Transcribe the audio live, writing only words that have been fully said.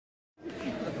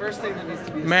first thing that needs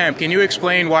to be... Ma'am, can you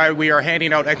explain why we are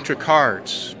handing out extra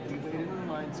cards? We waited in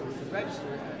line so we could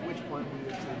register, at which point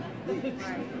we would take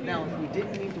leave. Now, if we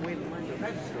didn't need to wait in line to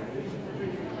register,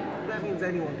 that means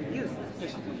anyone could use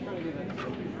this.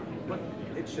 But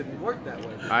it shouldn't work that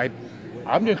way.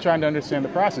 I'm just trying to understand the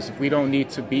process. If we don't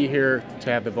need to be here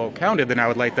to have the vote counted, then I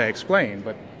would like that explained.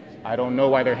 But I don't know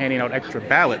why they're handing out extra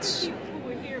ballots. People who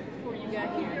were here before you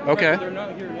got here. Okay. They're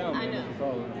not here now. I know.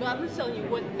 But I'm just telling you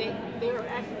what they are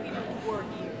actually people who were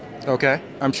here. Okay.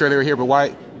 I'm sure they were here, but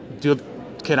why?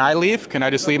 Can I leave? Can I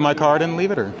just leave my card and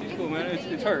leave it? Or? She's cool, man.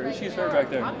 It's her. She's her back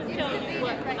there. I'm just telling you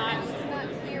what It's not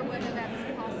clear whether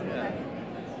that's possible,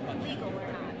 that's legal or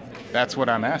not. That's what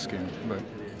I'm asking. But.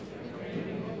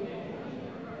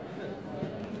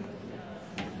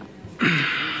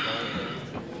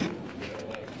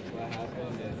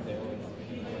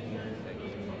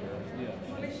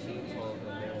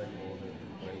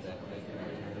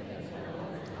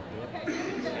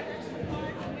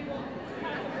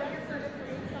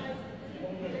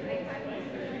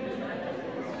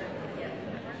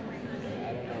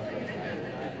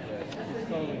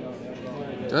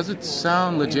 Does it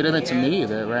sound legitimate to me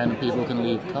that random people can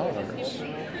leave cards?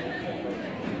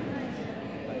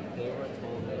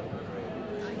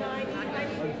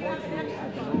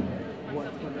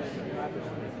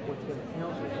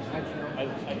 I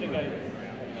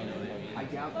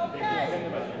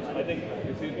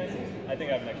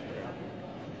think I have an extra.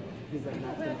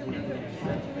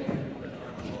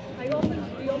 We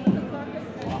opened the caucus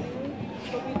at noon,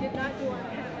 but we did not do our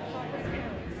caucus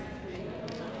counts.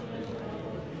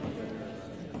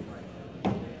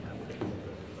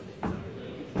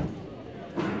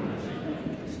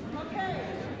 Okay,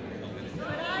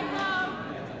 can I have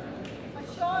a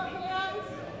show of hands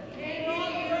for all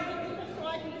the working people so I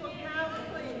can do a count,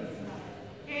 please?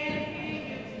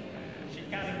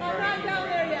 I'm not down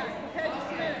there yet. Okay, just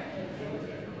a minute.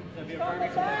 From the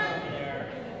back,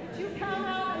 did you count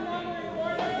out a number in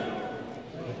order?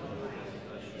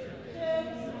 6,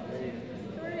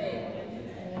 3,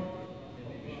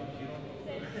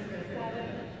 7,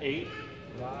 8.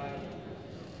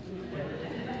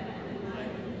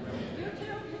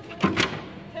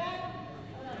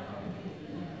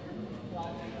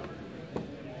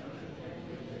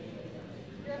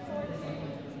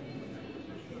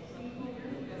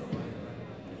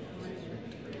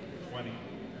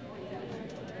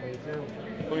 10,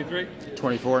 23.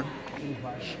 24.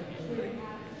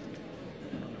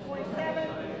 27,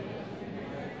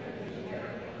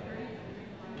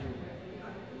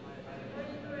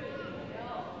 33.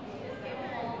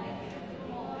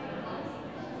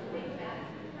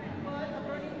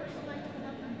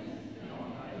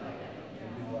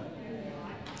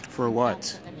 For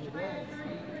what? I have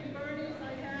 33 birdies. I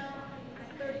have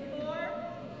 34,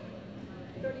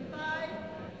 35,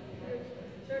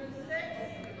 36,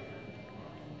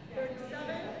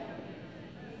 37,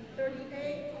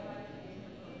 38,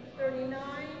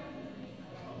 39,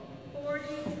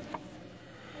 40,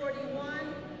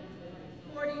 41,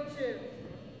 42.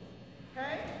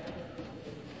 Okay?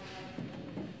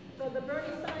 So the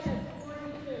birdie side is 42.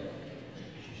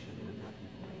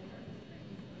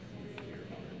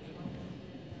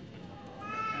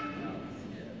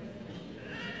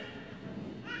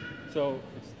 So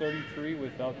it's 33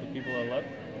 without the people that left.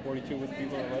 42 with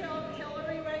people that left.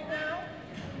 Hillary right now.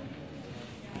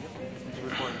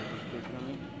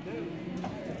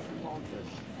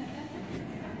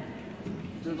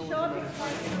 Show up your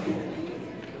cards, please.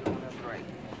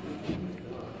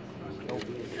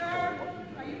 Sir,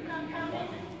 are you counting?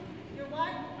 You're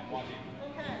what? I'm watching.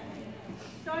 Okay.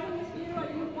 Starting with you, are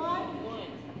you what? 1,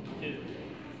 2,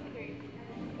 3,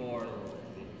 4.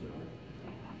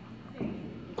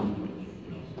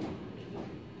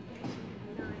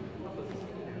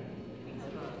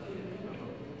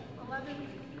 11,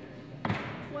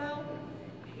 12,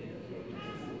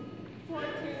 14,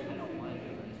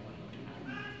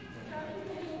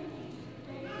 17,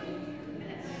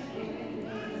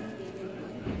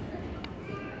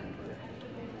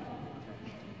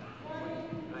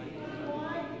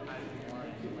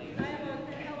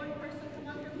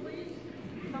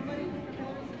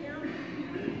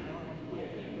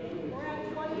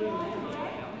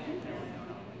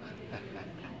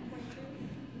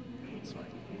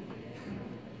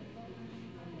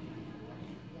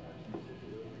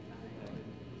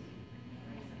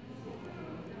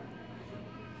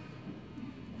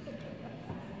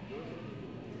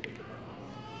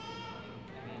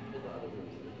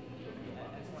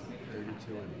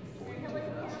 32 and 42.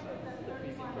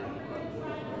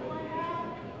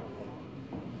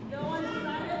 No one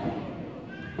decided?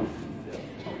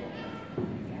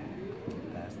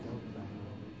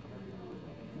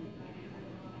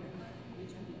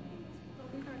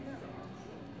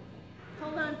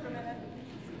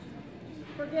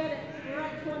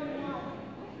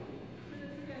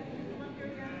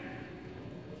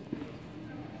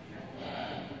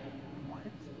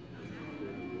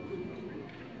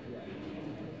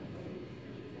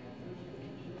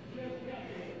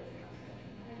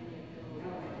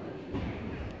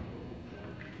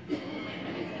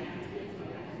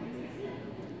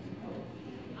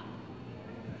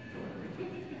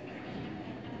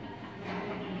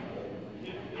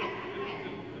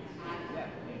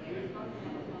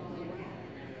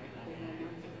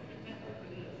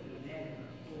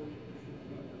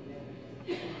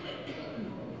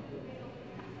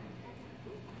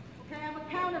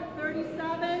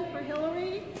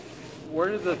 where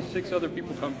did the 6 other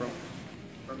people come from?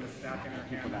 From the staff in our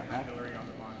camp and Hillary on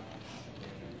the line.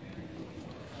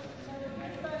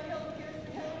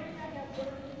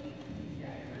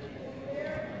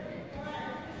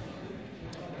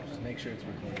 Just make sure it's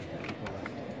recorded. People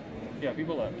left. Yeah,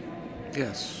 people left.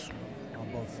 Yes.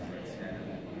 On both sides.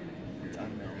 It's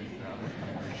unknown.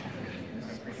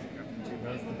 Do you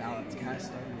know if the ballots cast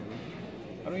started?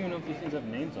 I don't even know if these things have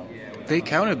names on them. They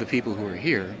counted the people who were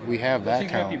here. We have that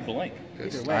These might be count. blank.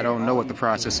 I don't know what the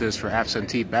process is for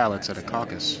absentee ballots at a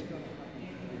caucus.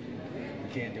 We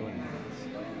can't do anything.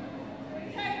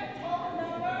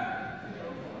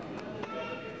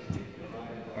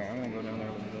 Alright, I'm gonna go down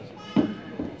there with this.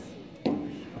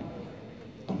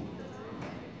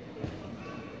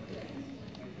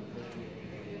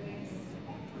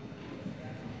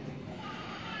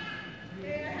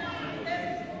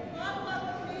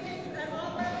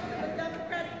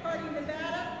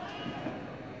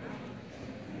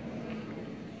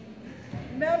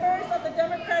 Members of the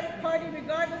Democratic Party,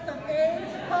 regardless of age,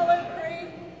 color,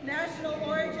 creed, national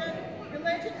origin,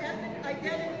 religion, ethnic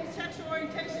identity, sexual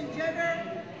orientation,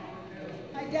 gender,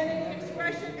 identity,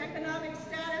 expression, economic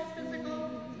status,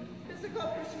 physical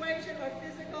persuasion, or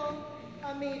physical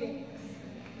meetings.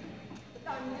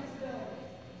 Model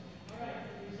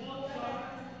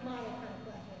kind of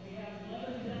platform. Yeah.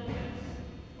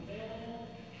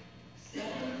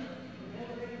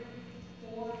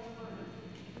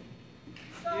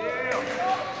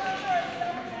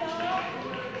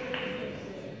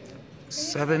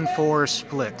 7-4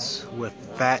 splits with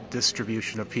that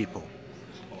distribution of people.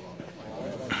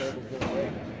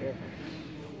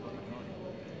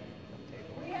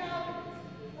 We have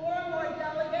 4 more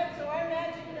delegates, so our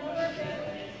magic number is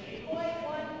 0.15.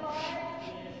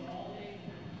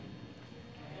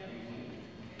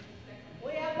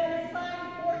 We have been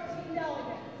assigned 14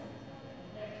 delegates.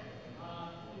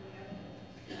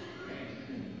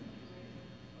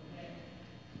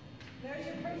 There's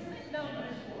your precinct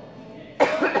numbers.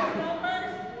 Those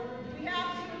numbers, we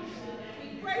have to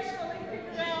equationally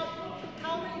figure out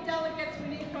how many delegates we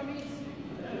need from each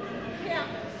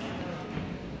campus.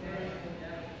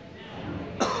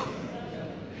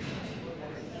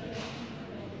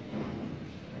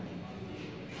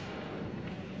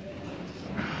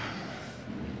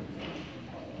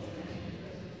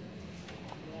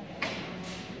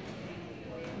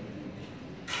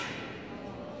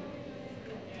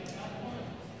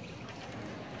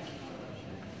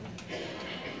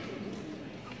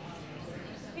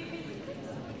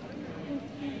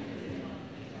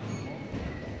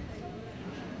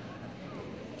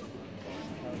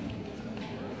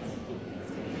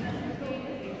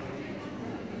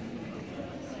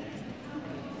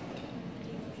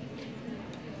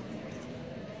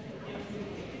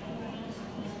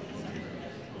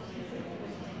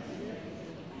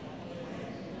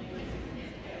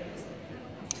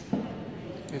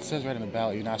 It says right in the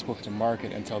ballot you're not supposed to mark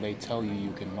it until they tell you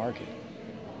you can mark it.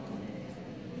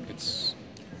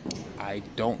 I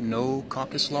don't know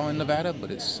caucus law in Nevada,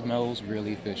 but it smells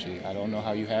really fishy. I don't know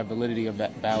how you have validity of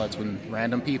that ballots when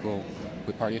random people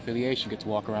with party affiliation get to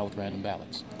walk around with random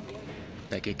ballots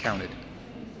that get counted.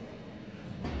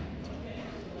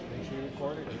 Make sure you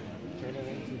record it. Turn it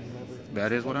into the number.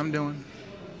 That is what I'm doing.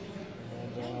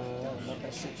 And let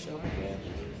that shit show again.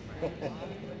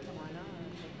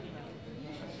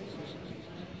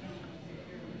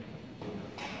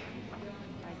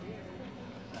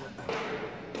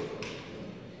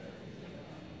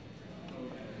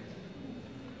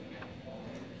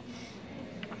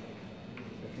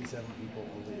 People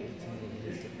over 18 in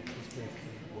this district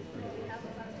will bring it.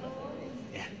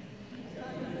 Yeah.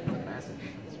 Massive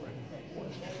difference, right?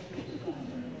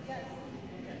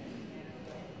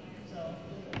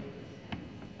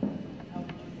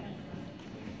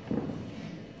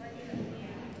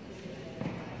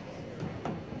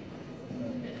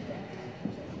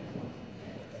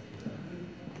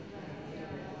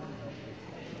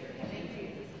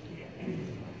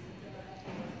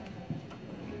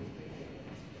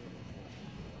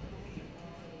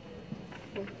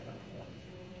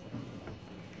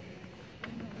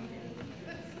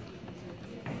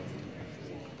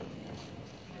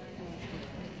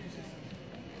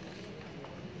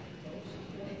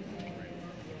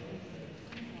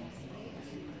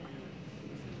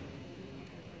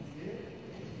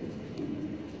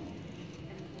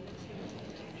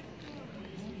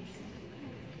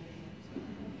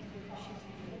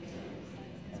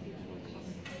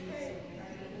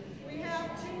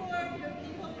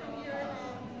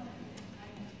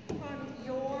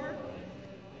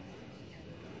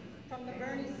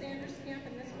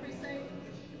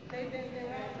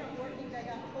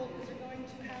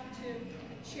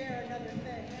 share another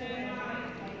thing.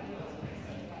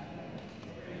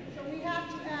 So we have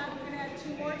to add, we're going to add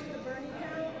 2 more to the Bernie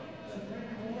count.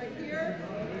 Right here.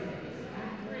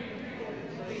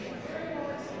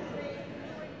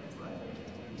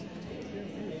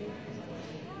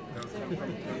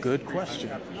 Good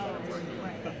question.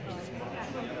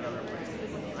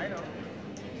 I know.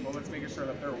 Well, let's make sure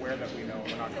that they're aware that we know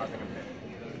we're not causing a fit.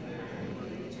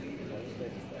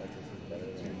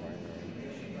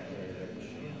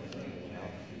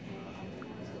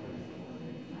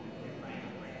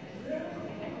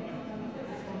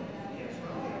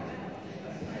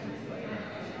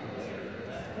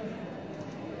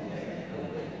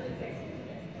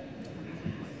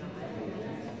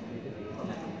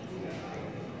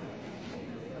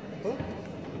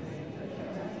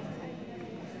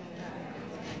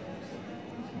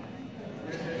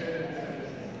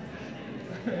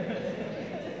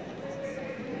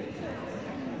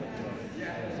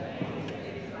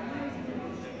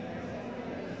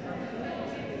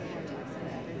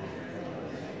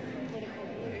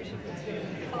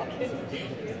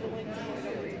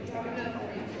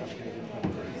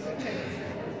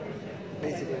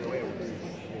 Basically, the way it works is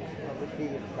public key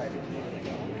and private key.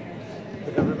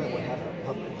 The government would have a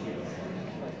public key.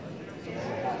 So they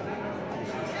would have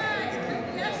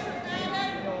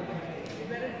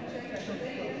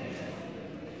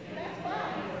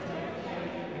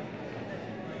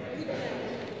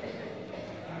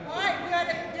All right, we got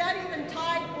that even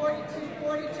tied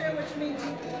 42-42, which means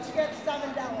you each get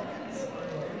 7 delegates.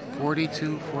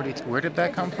 42. Where did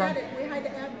that come from? We had to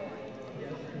add more.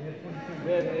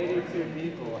 We have 82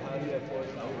 people. How do you have 42?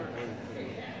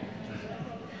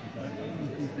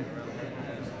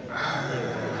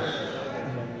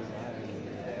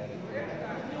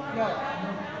 No.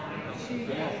 She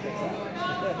has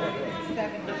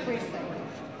 70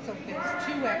 precincts. So there's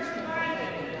 2 extra.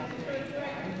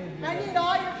 I need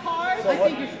all your cards. I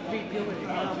think you should redo it.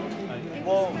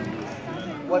 Well,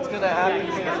 what's going to happen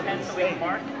is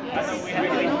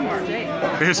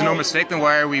If there's no mistake, then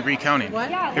why are we recounting? What?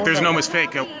 If there's no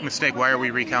mistake, why are we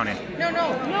recounting? No,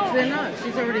 they're not.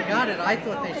 She's already got it. I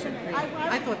thought they should.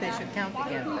 I thought they should count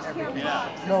again for everything.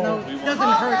 No, it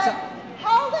doesn't hurt.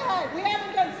 Hold it. We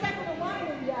haven't done second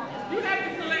alignment yet. You have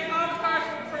to select all the cards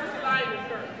from the first alignment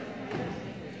first.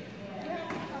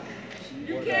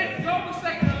 You can't go to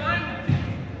second alignment.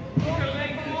 You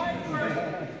collect all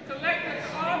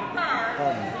the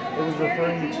cards. it was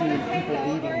referring to people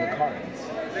leaving the cards.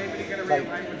 Like,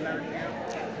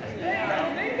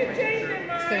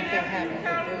 Same thing happened with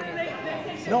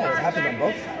Bernie's. no, it's happened on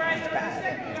both sides. It's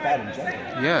bad. It's bad in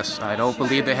general. Yes, I don't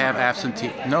believe they have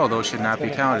absentee. No, those should not be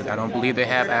counted. I don't believe they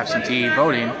have absentee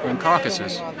voting in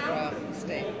caucuses.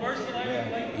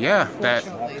 Yeah, that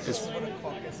This is what a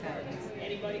caucus happens.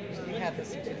 We had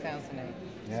this in 2008.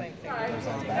 Same thing.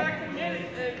 Sounds bad.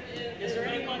 Is there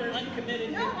anyone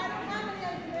uncommitted? No, I don't have any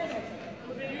uncommitted.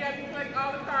 Well, then you have to collect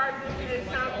all the cards and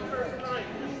count the first alignment.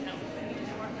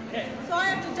 So I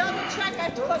have to double check. I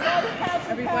have to put all the cards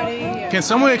in. Everybody. Can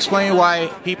someone explain why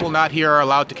people not here are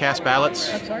allowed to cast ballots?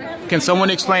 Can someone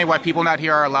explain why people not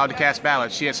here are allowed to cast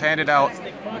ballots? She has handed out.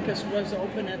 The caucus was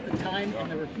open at the time, and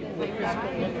there were people with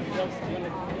physical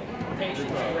limitations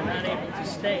who were not able to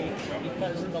stay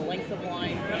because of the length of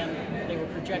line, and they were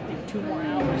projecting 2 more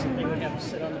hours that they would have to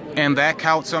sit on the booth. And that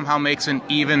count somehow makes an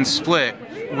even split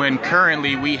when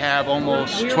currently we have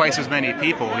almost twice as many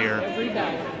people here. Every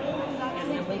ballot,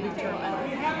 and then they'll determine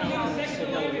the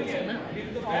delegates come out.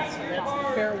 That's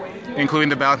a fair way to do it. Including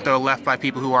the ballot that are left by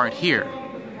people who aren't here.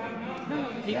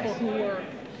 People who were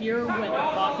here when the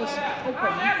caucus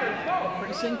opened, the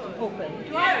precinct opened,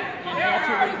 and had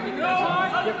to leave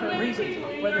because of different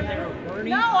reasons, whether they were Bernie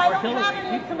No, I or don't have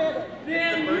Hillary. any committed.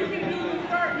 Then you can do the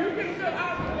first. You can fill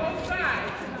out both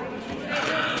sides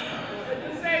at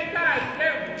the same time.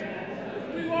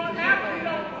 We won't have. We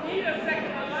don't need a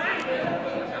second alignment.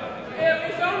 If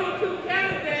it's only 2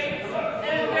 candidates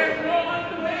and there's no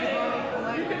uncommitted,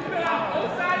 you can fill out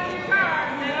both sides of your card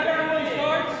and everyone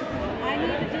starts. I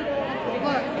need to do the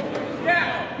Look,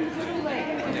 Yeah. It's too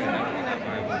late. See,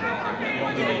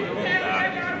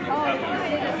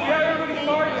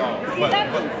 that's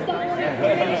some solid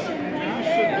information right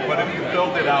there. But if you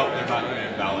filled it out, they're not going to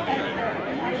invalidate it.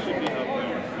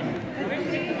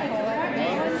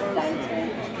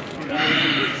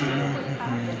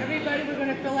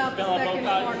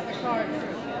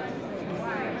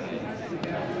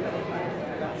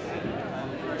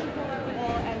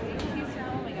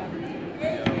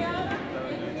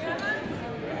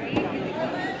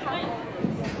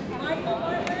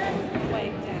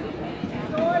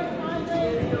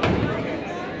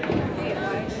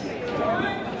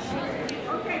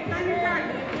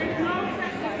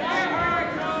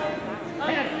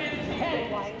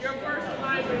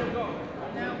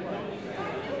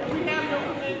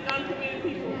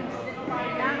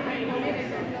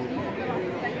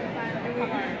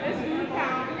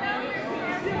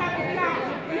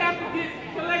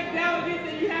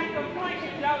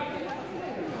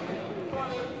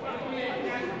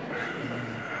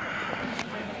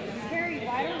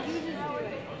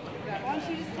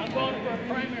 voting for a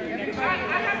primary next I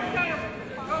have to kind of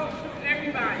go to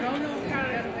everybody. No,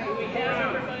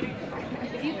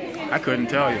 everybody. I couldn't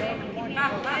tell you.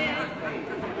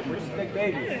 We're just big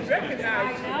babies. I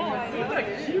recognize you. You look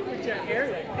cute with your hair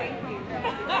like that.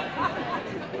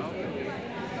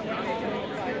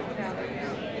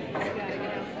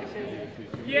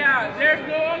 Yeah, there's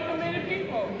no uncommitted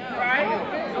people, right?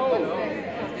 No.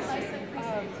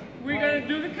 We're going to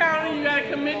do the counting. You got to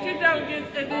commit your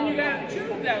delegates, and then you got to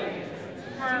choose delegates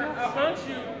for amongst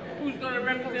you who's going to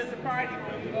represent the party.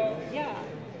 So, Yeah.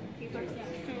 to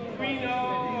Reno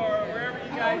or wherever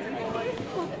you guys are going.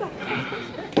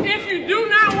 If you do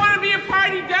not want to be a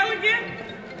party delegate,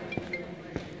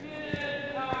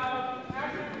 then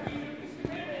after we do this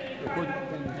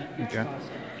commitment, Okay.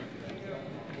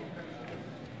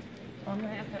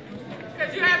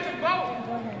 because you have to vote.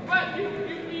 But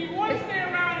you want to stay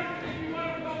around if you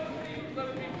want to vote to see who's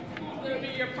going to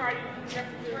be your party representative.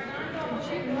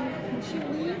 Can she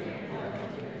leave?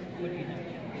 What do you think?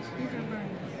 These are mine.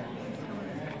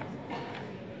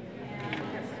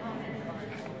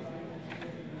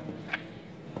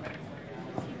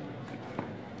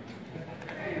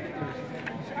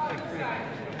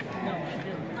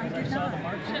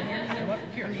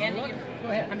 Here, I'm handing you. Go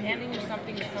ahead. I'm handing you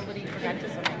something that somebody forgot to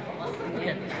sign.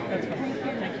 Okay, that's fine.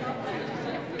 Thank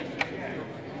you.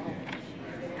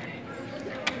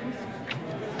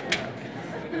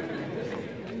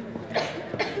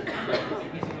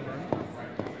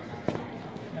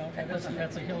 No, that's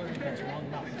a Hillary. That's wrong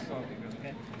number.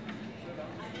 Okay.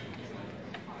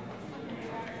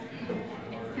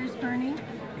 Here's Bernie.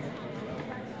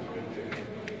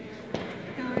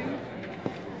 Hillary.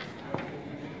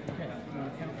 Okay. You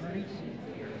want to count Bernie's?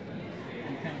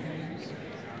 You count Hillary's?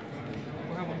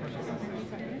 We'll have one person.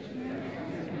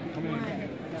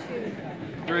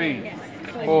 3,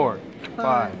 4,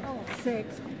 5.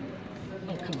 6,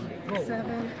 Oh, come on. Roll.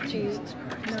 7, 8,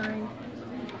 9,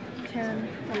 10,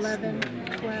 11,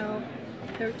 12,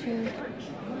 13,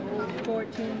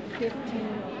 14,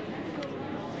 15,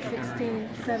 16,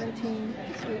 17,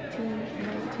 18,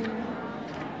 19,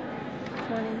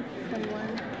 20,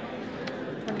 21,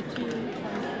 22, 23,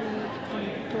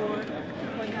 24,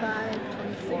 25,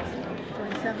 26,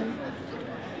 27,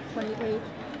 28,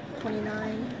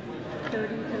 29,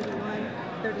 30, 31,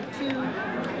 32,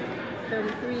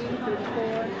 33,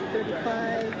 34,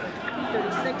 35,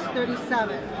 36,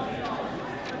 37.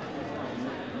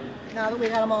 Now that we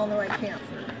got them all in the right camp.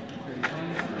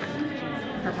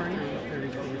 For Bernie?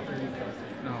 34, 35.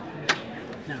 No.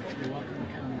 No, you're welcome to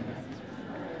count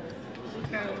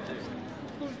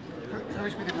that.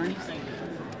 Those were the Bernie.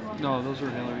 No, those were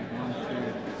Hillary. 1,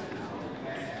 2.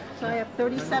 So I have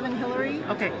 37 Hillary.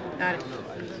 Okay, got it.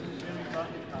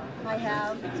 I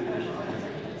have,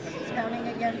 counting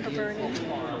again for Bernie.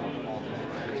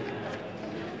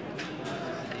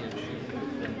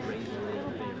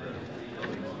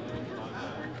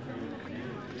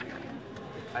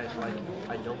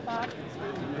 I don't.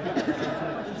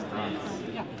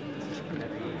 Yeah.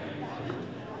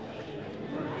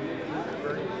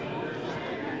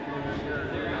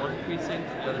 One precinct,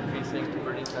 another precinct,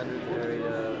 Bernie Sanders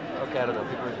area. Okay, I don't know.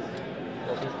 People are just.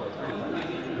 That's just close.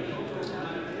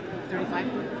 35.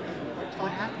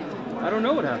 What happened? I don't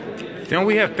know what happened. Don't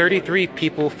we have 33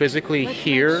 people physically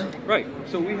here? Right.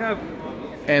 So we have.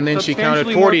 And then she counted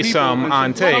substantially more 40 people, some but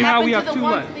on tape. Somehow we have 2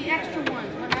 left. The extra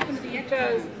ones. What happened to the extra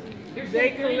Because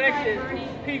they collected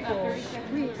people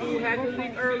who had to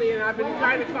leave early, and I've been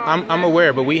trying to call them. I'm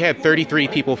aware, but we had 33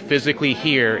 people physically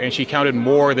here, and she counted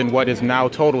more than what is now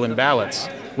total in ballots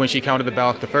when she counted the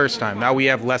ballot the first time. Now we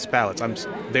have less ballots.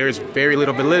 There's very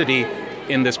little validity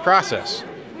in this process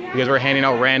because we're handing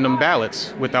out random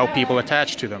ballots without people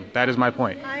attached to them. That is my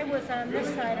point. I was on this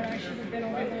side and I should have been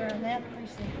over there on that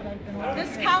precinct, but I've been over there.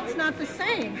 This count's not the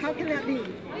same. How can that be?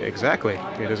 Exactly.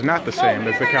 It is not the same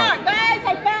as the count. Guys,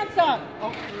 I found some.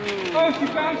 Oh, she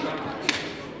found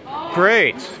some.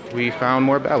 Great. We found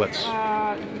more ballots.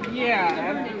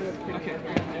 Yeah. Okay.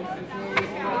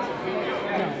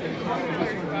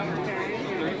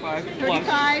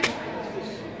 35.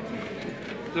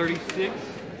 36,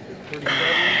 37,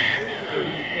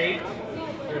 38,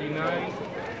 39,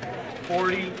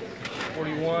 40,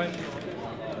 41,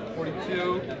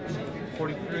 42,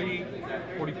 43,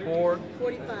 44,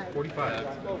 45. 45.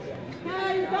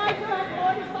 Hey, you guys are at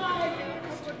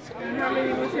 45. How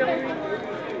many was Hillary?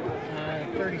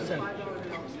 37.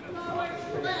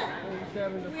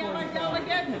 37 to We have our 45.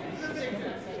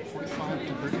 delegates. 45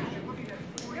 to Bernie.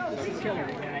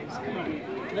 Hillary, guys. please, come on.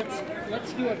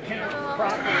 Let's do it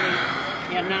properly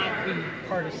and not be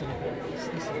partisan about this.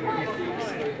 This is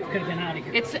ridiculous. Could have been out of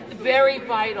here. It's very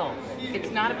vital.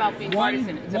 It's not about being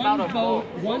partisan. It's about a vote.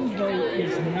 One vote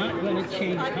is not going to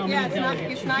change how many delegates you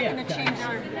get. It's not going to change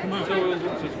our... Come on.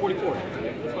 So it's 44.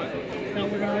 Now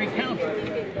we're going to recount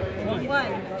it.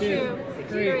 1, 2,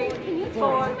 3, Can you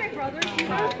talk to my brother? He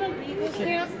has the legal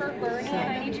stamp for Bernie.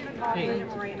 I need you to talk to him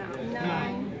right now.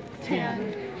 9,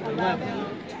 10, 11,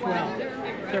 12,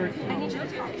 13,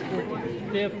 14,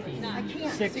 15,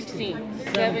 16,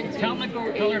 17. Tell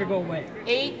her to go away.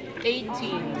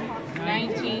 18,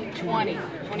 19, 20,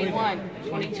 21,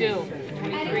 22,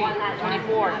 23,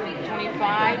 24,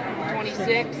 25,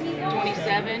 26,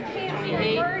 27,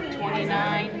 28,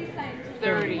 29,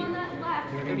 30,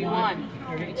 31,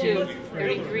 32,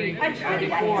 33,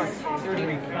 34,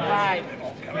 35,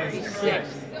 36,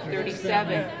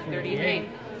 37, 38,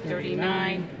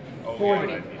 39,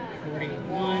 40,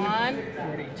 41,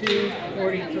 42,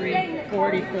 43,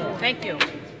 44. Thank you.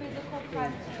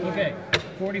 Okay,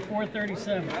 44,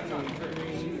 37.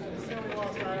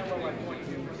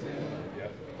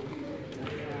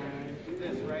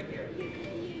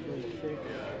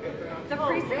 The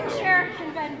precinct chair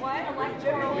can bend what?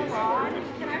 Electoral fraud?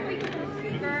 Can I read the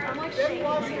speaker? I'm like shaking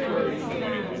my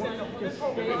hands.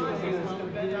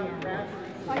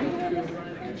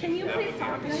 Can you please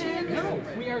talk to him? No,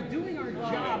 we are doing our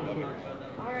job here.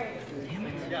 All right. Damn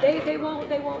it. They won't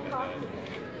talk to me.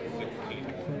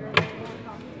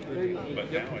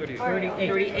 38.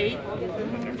 38.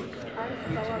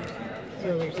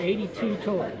 So there's 82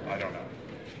 total.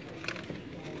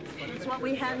 That's what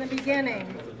we had in the beginning.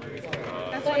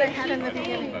 That's what I had in the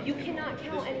beginning. You cannot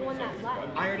count anyone that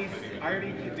left. I already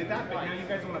did that, but now you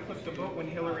guys want to flip the vote when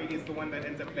Hillary is the one that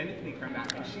ends up benefiting from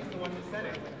that, and she's the one who said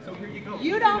it. So here you go.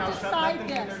 You don't decide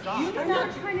this. I'm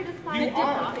not trying to decide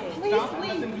anything. Please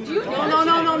leave. Do you No.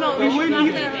 She's not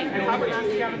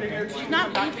leaving. She's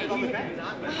not leaving.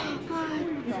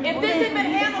 If this had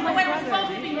been handled the way it was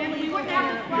supposed to be handled, we wouldn't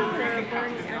have this problem.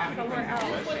 Somewhere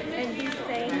else, and he's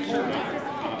saying only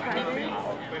physical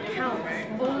presence counts.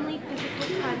 Only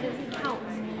physical presence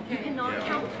counts. You cannot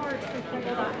count cards for people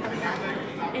that have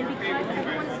left. And because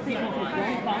everyone is physically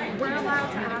present, we're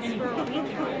allowed to ask for a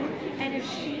recount. And if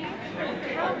she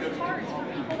counts cards for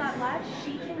people that left,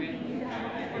 she can be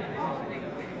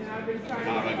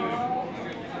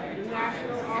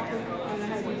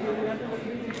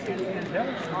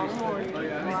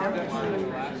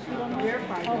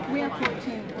We have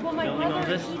 14. Well, my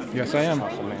brother, Yes, I am.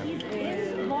 He's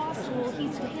in law school.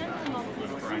 He's handling all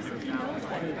these cases. He knows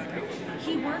that.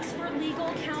 He works for legal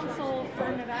counsel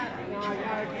for Nevada. Now, I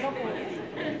got a couple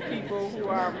people who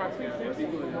are my precinct.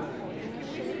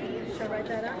 Should I write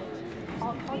that out?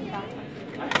 I'll call you back.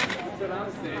 That's what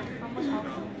I'm saying.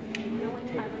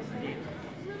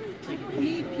 I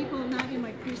need people not in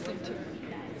my precinct here.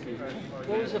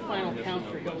 What was the final count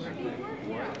for Hillary?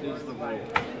 It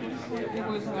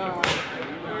was,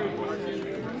 What is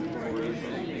it?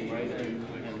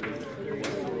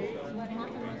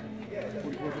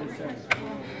 46.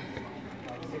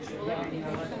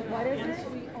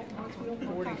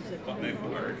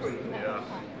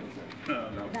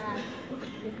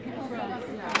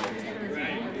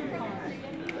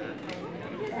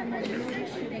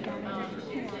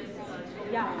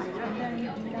 Yeah.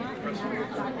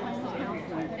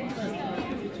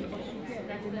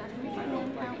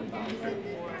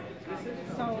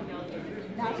 So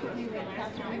that's what we were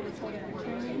told at the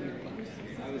training.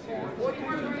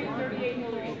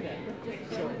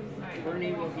 So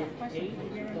Bernie will get 8,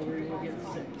 Hillary will get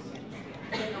 6.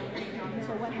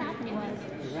 So what happened was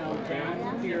Round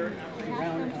down here,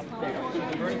 round up there.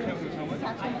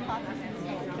 that's when the clock was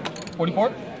 44?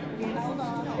 held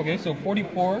on. Okay, so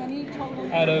 44 Any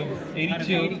total out of Out of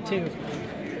 82 82.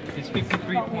 is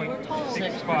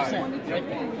 53.65. Right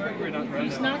there.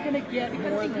 He's not going to get more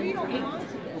because than we don't 8. belong to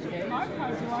this. Our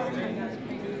cards belong to this.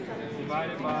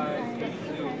 Divided by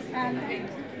 82. And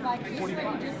like this lady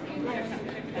just came in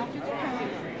after the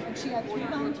count, and she had 3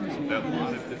 volunteers.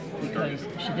 Because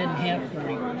she didn't have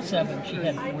 47, she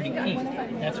had 48.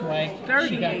 That's why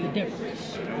she got the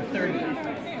difference, the 30.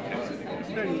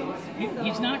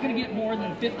 He's not going to get more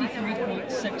than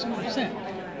 53.6%.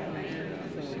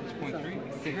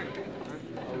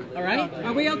 All right?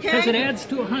 Are we okay? Because it adds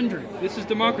to 100. This is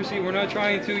democracy. We're not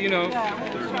trying to,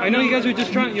 I know you guys are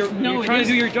just trying, you're trying to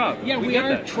do your job. Yeah, we get are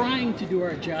that. trying to do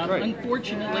our job. Right.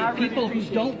 Unfortunately, people who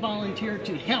don't volunteer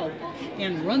to help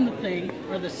and run the thing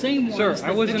are the same ones Sir, that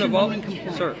I wasn't bitch a and moan and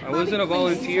complain. Sir, I wasn't a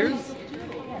volunteer.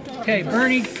 Okay,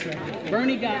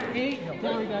 Bernie got 8,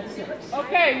 Hillary got 6.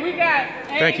 Okay, we got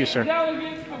 8 Thank you, sir.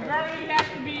 delegates for Bernie has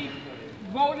to be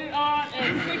voted on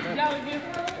and 6 delegates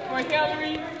for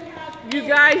Hillary. You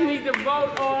guys need to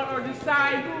vote on or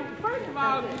decide who, first of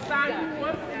all, decide who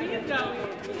wants to be a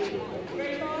delegate.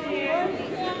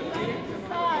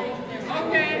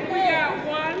 Okay, we got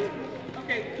 1.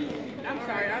 Okay, 2. I'm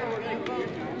sorry, I don't want to take it.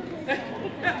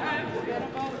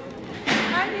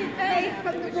 I need 8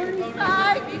 from the Bernie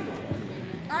side.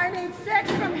 I need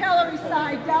 6 from Hillary's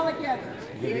side, delegates.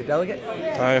 You gonna be a delegate?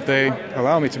 If they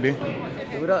allow me to be.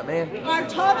 Do it up, man. Our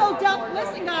total,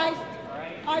 listen guys,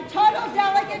 our total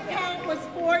delegate count was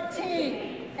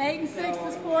 14. 8 and 6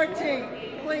 is 14,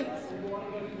 please.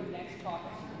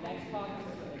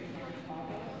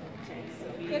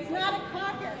 It's not a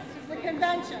caucus, it's the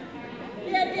convention.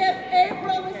 It is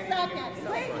April the 2nd.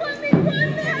 Please let me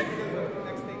run this.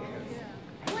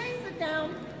 Please sit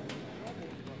down.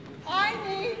 I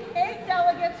need 8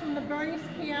 delegates from the Bernie's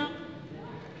camp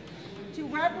to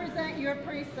represent your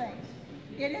precinct.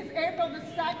 It is April the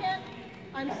 2nd.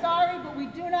 I'm sorry, but we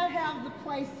do not have the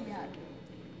place yet.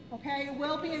 Okay, it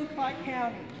will be in Clark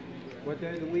County. What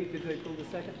day of the week is April the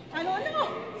 2nd? I don't know.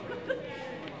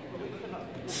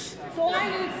 So I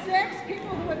need 6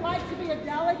 people who would like to be a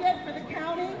delegate for the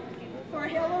county for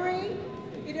Hillary.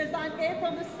 It is on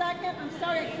April the 2nd. I'm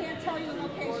sorry, I can't tell you the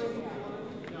location yet.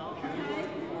 Okay?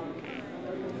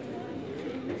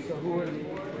 So who are the...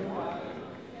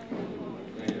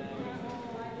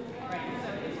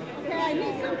 Okay, I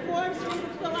need some forms for you to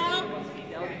fill out.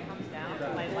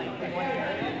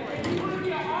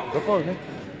 Go forward, man.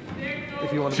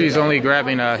 If you want to. She's only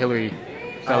grabbing Hillary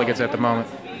delegates at the moment.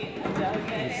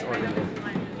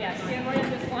 Yeah, stand right in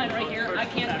this line right here. I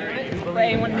can't hear it, but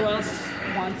anyone who else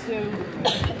wants to.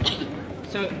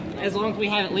 So as long as we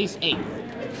have at least 8.